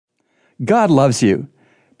God loves you.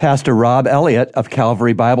 Pastor Rob Elliott of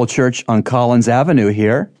Calvary Bible Church on Collins Avenue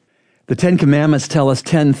here. The 10 Commandments tell us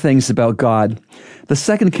 10 things about God. The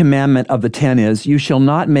second commandment of the 10 is, you shall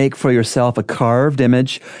not make for yourself a carved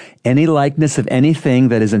image, any likeness of anything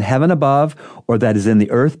that is in heaven above, or that is in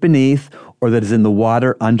the earth beneath, or that is in the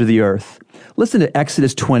water under the earth. Listen to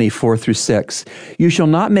Exodus 20:4-6. You shall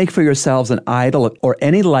not make for yourselves an idol or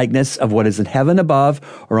any likeness of what is in heaven above,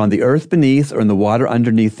 or on the earth beneath, or in the water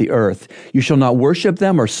underneath the earth. You shall not worship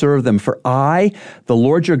them or serve them, for I, the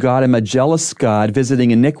Lord your God, am a jealous God,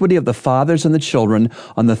 visiting iniquity of the fathers and the children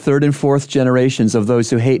on the third and fourth generations of those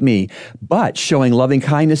who hate me, but showing loving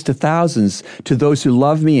kindness to thousands, to those who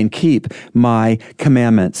love me and keep my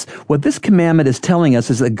commandments. What this commandment is telling us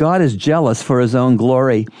is that God is jealous for his own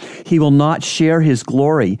glory. He will not share his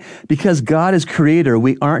glory. Because God is creator,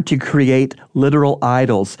 we aren't to create literal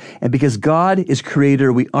idols. And because God is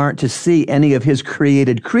creator, we aren't to see any of his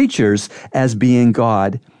created creatures as being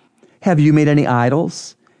God. Have you made any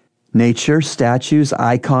idols? Nature, statues,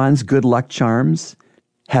 icons, good luck charms?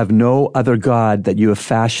 Have no other God that you have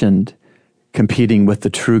fashioned competing with the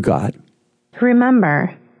true God.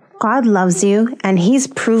 Remember, God loves you, and he's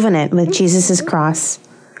proven it with Jesus' cross.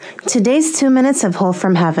 Today's 2 Minutes of Hope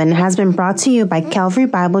from Heaven has been brought to you by Calvary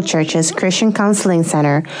Bible Church's Christian Counseling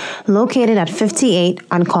Center, located at 58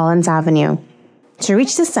 on Collins Avenue. To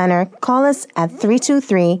reach the center, call us at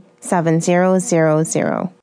 323-7000.